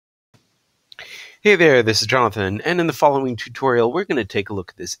Hey there, this is Jonathan, and in the following tutorial, we're going to take a look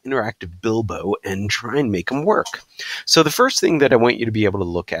at this interactive Bilbo and try and make them work. So the first thing that I want you to be able to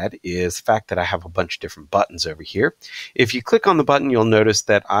look at is the fact that I have a bunch of different buttons over here. If you click on the button, you'll notice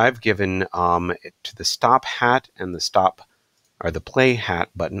that I've given it to the stop hat and the stop or the play hat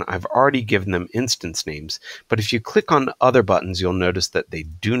button, I've already given them instance names. But if you click on other buttons, you'll notice that they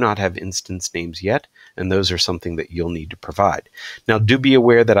do not have instance names yet, and those are something that you'll need to provide. Now, do be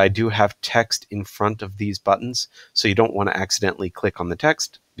aware that I do have text in front of these buttons, so you don't want to accidentally click on the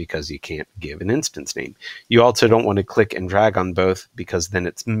text because you can't give an instance name. You also don't want to click and drag on both because then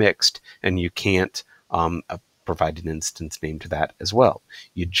it's mixed and you can't provide an instance name to that as well.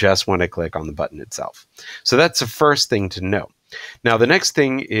 You just want to click on the button itself. So that's the first thing to know. Now, the next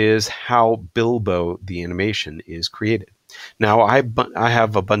thing is how Bilbo, the animation, is created. Now, I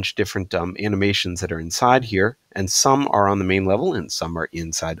have a bunch of different animations that are inside here, and some are on the main level and some are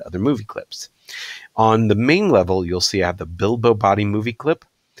inside other movie clips. On the main level, you'll see I have the Bilbo body movie clip.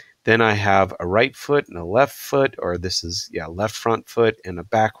 Then I have a right foot and a left foot, or this is, left front foot and a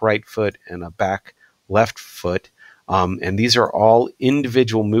back right foot and a back left foot. And these are all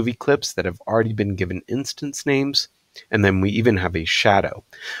individual movie clips that have already been given instance names. And then we even have a shadow.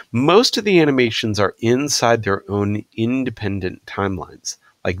 Most of the animations are inside their own independent timelines,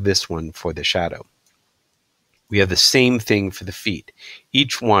 like this one for the shadow. We have the same thing for the feet.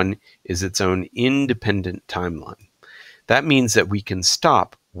 Each one is its own independent timeline. That means that we can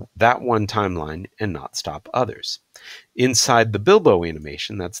stop that one timeline and not stop others. Inside the Bilbo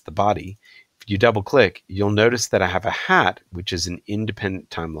animation, that's the body, if you double click, you'll notice that I have a hat, which is an independent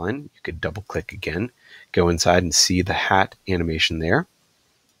timeline. You could double click again, go inside and see the hat animation there.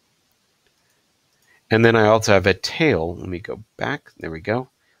 And then I also have a tail. Let me go back. There we go.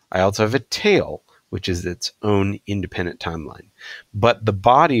 I also have a tail, which is its own independent timeline. But the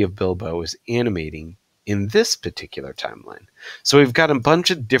body of Bilbo is animating in this particular timeline. So we've got a bunch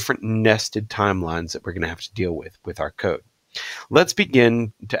of different nested timelines that we're going to have to deal with our code. Let's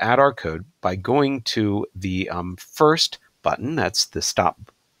begin to add our code by going to the first button, that's the stop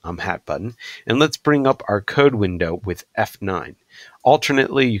hat button, and let's bring up our code window with F9.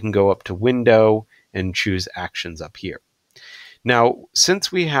 Alternately, you can go up to Window and choose Actions up here. Now, since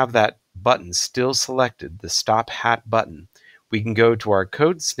we have that button still selected, the stop hat button, we can go to our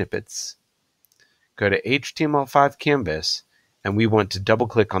code snippets, go to HTML5 canvas, and we want to double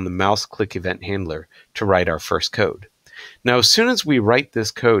click on the mouse click event handler to write our first code. Now, as soon as we write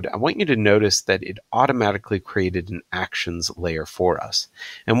this code, I want you to notice that it automatically created an actions layer for us.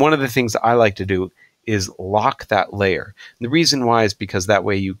 And one of the things I like to do is lock that layer. And the reason why is because that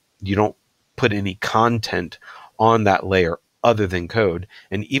way you don't put any content on that layer other than code.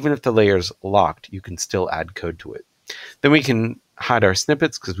 And even if the layer is locked, you can still add code to it. Then we can hide our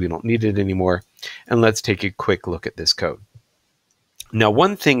snippets because we don't need it anymore. And let's take a quick look at this code. Now,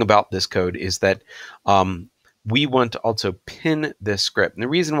 one thing about this code is that we want to also pin this script. And the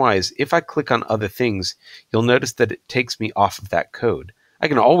reason why is if I click on other things, you'll notice that it takes me off of that code. I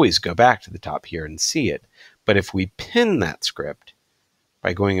can always go back to the top here and see it. But if we pin that script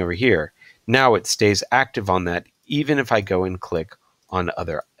by going over here, now it stays active on that even if I go and click on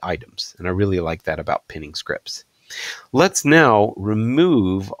other items. And I really like that about pinning scripts. Let's now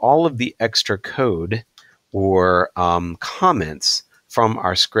remove all of the extra code or comments from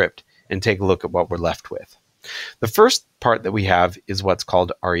our script and take a look at what we're left with. The first part that we have is what's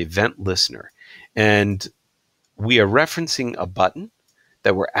called our event listener. And we are referencing a button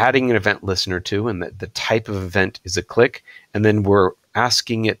that we're adding an event listener to, and the type of event is a click. And then we're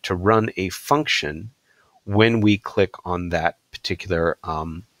asking it to run a function when we click on that particular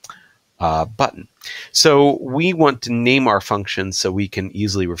button. So we want to name our functions so we can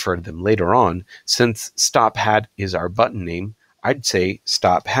easily refer to them later on. Since stop hat is our button name, I'd say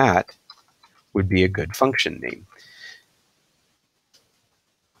stop hat would be a good function name.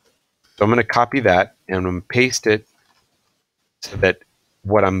 So I'm going to copy that and I'm going to paste it so that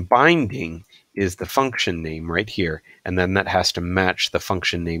what I'm binding is the function name right here, and then that has to match the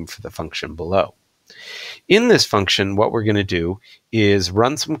function name for the function below. In this function, what we're going to do is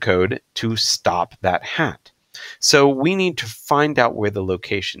run some code to stop that hat. So we need to find out where the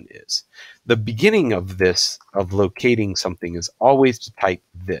location is. The beginning of this, of locating something, is always to type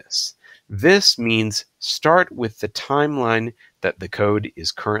this. This means start with the timeline that the code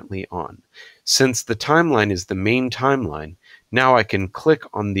is currently on. Since the timeline is the main timeline, now I can click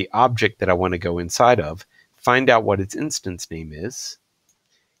on the object that I want to go inside of, find out what its instance name is,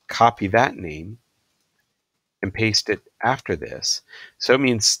 copy that name, and paste it after this. So it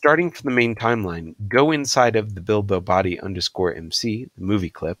means starting from the main timeline, go inside of the Bilbo body underscore MC, the movie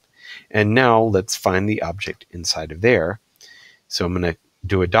clip, and now let's find the object inside of there. So I'm going to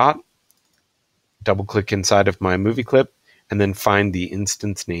do a dot, double click inside of my movie clip, and then find the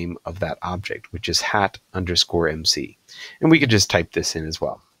instance name of that object, which is hat underscore MC. And we could just type this in as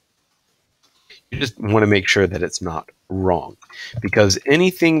well. You just want to make sure that it's not wrong, because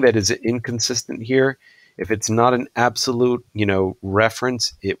anything that is inconsistent here, if it's not an absolute,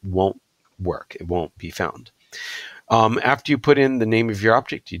 reference, it won't work. It won't be found. After you put in the name of your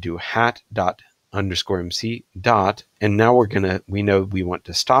object, you do hat dot underscore MC dot, and now we know we want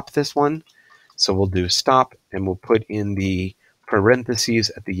to stop this one. So we'll do stop, and we'll put in the parentheses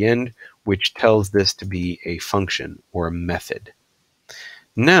at the end, which tells this to be a function or a method.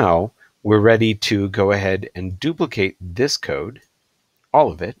 Now we're ready to go ahead and duplicate this code,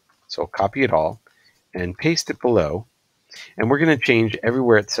 all of it. So I'll copy it all and paste it below. And we're going to change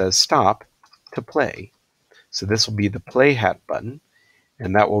everywhere it says stop to play. So this will be the play hat button,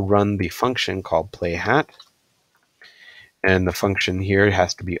 and that will run the function called play hat. And the function here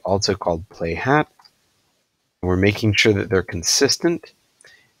has to be also called play hat. We're making sure that they're consistent.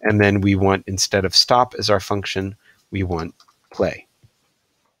 And then we want, instead of stop as our function, we want play.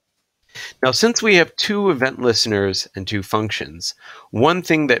 Now, since we have two event listeners and two functions, one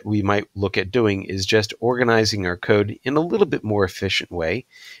thing that we might look at doing is just organizing our code in a little bit more efficient way,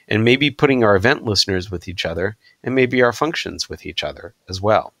 and maybe putting our event listeners with each other and maybe our functions with each other as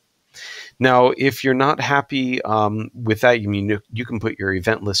well. Now, if you're not happy with that, you can put your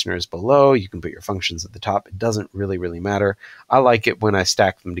event listeners below, you can put your functions at the top. It doesn't really matter. I like it when I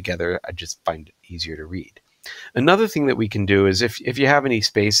stack them together. I just find it easier to read. Another thing that we can do is if you have any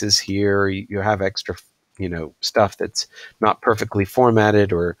spaces here, you have extra stuff that's not perfectly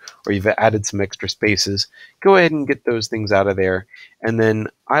formatted, or you've added some extra spaces, go ahead and get those things out of there. And then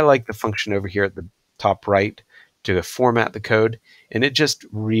I like the function over here at the top right to format the code, and it just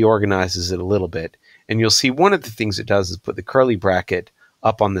reorganizes it a little bit. And you'll see one of the things it does is put the curly bracket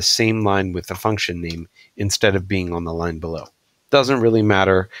up on the same line with the function name instead of being on the line below. Doesn't really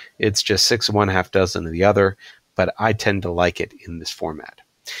matter. It's just 6 of one, half dozen of the other, but I tend to like it in this format.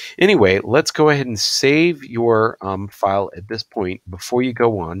 Anyway, let's go ahead and save your file at this point before you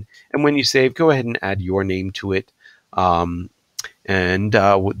go on. And when you save, go ahead and add your name to it. And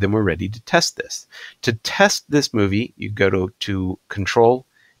then we're ready to test this. To test this movie, you go to Control,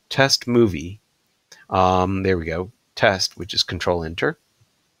 Test Movie. There we go, Test, which is Control Enter.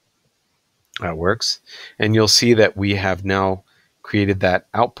 That works. And you'll see that we have now created that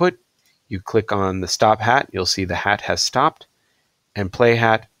output. You click on the stop hat, you'll see the hat has stopped, and play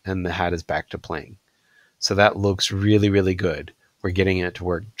hat, and the hat is back to playing. So that looks really good. We're getting it to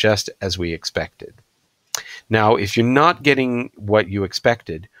work just as we expected. Now, if you're not getting what you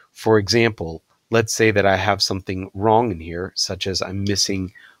expected, for example, let's say that I have something wrong in here, such as I'm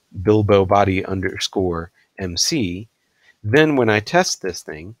missing Bilbo body underscore MC, then when I test this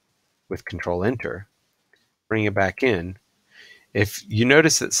thing with Control Enter, bring it back in, if you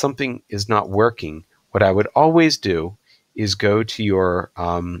notice that something is not working, what I would always do is go to your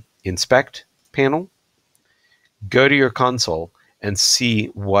Inspect panel, go to your console, and see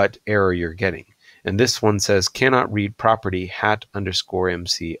what error you're getting. And this one says, cannot read property hat underscore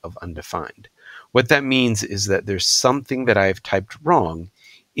MC of undefined. What that means is that there's something that I've typed wrong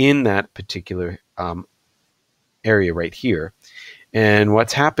in that particular area right here. And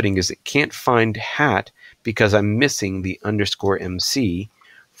what's happening is it can't find hat because I'm missing the underscore MC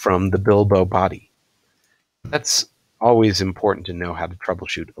from the Bilbo body. That's always important to know how to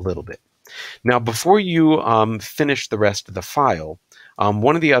troubleshoot a little bit. Now, before you finish the rest of the file,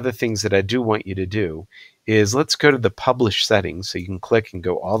 one of the other things that I do want you to do is let's go to the publish settings. So you can click and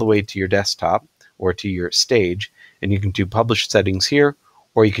go all the way to your desktop or to your stage, and you can do publish settings here,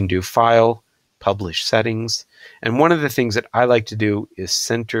 or you can do file, publish settings. And one of the things that I like to do is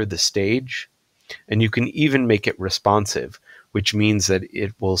center the stage, and you can even make it responsive, which means that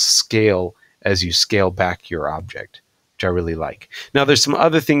it will scale as you scale back your object, which I really like. Now, there's some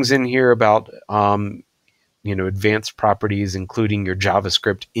other things in here about advanced properties, including your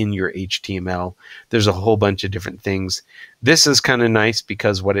JavaScript in your HTML. There's a whole bunch of different things. This is kind of nice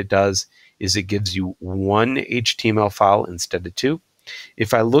because what it does is it gives you one HTML file instead of two.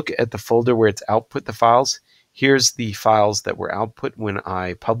 If I look at the folder where it's output the files, here's the files that were output when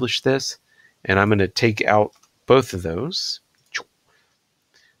I published this, and I'm going to take out both of those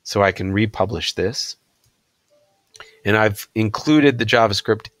so I can republish this. And I've included the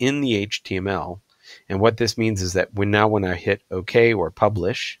JavaScript in the HTML. And what this means is that when I hit OK or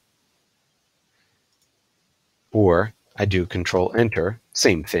publish, or I do Control Enter,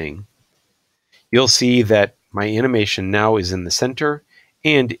 same thing, you'll see that my animation now is in the center.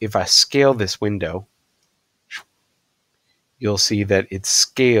 And if I scale this window, you'll see that it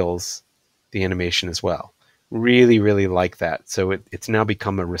scales the animation as well. Really, really like that. So it's now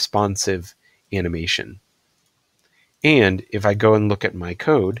become a responsive animation. And if I go and look at my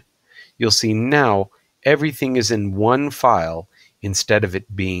code, you'll see now everything is in one file instead of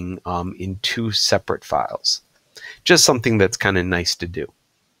it being in two separate files. Just something that's kind of nice to do.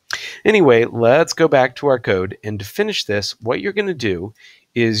 Anyway, let's go back to our code. And to finish this, what you're going to do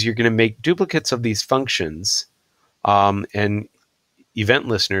is you're going to make duplicates of these functions and event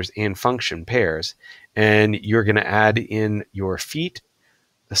listeners and function pairs. And you're going to add in your feet,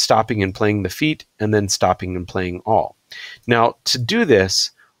 stopping and playing the feet, and then stopping and playing all. Now, to do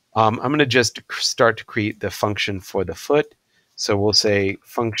this, I'm going to just start to create the function for the foot. So we'll say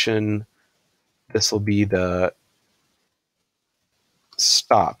function, this will be the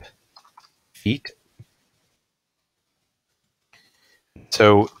stop feet.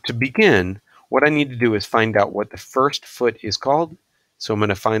 So to begin, what I need to do is find out what the first foot is called. So I'm going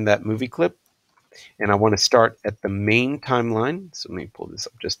to find that movie clip, and I want to start at the main timeline. So let me pull this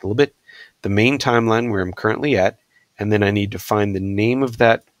up just a little bit. The main timeline where I'm currently at, and then I need to find the name of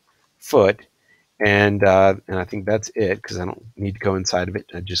that foot, and I think that's it, because I don't need to go inside of it.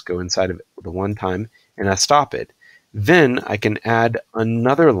 I just go inside of it the one time, and I stop it. Then I can add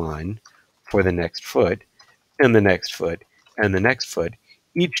another line for the next foot, and the next foot, and the next foot,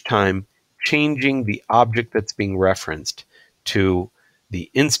 each time changing the object that's being referenced to the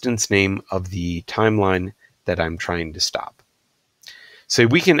instance name of the timeline that I'm trying to stop. So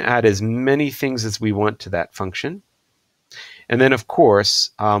we can add as many things as we want to that function. And then, of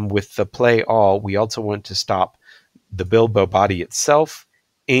course, with the play all, we also want to stop the Bilbo body itself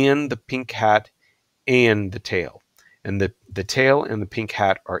and the pink hat and the tail. And the tail and the pink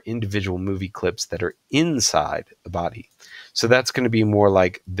hat are individual movie clips that are inside the body. So that's going to be more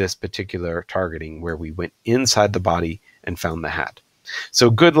like this particular targeting, where we went inside the body and found the hat. So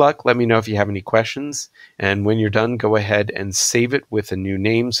good luck. Let me know if you have any questions. And when you're done, go ahead and save it with a new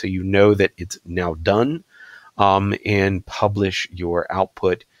name so you know that it's now done, and publish your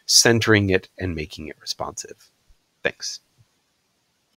output, centering it and making it responsive. Thanks.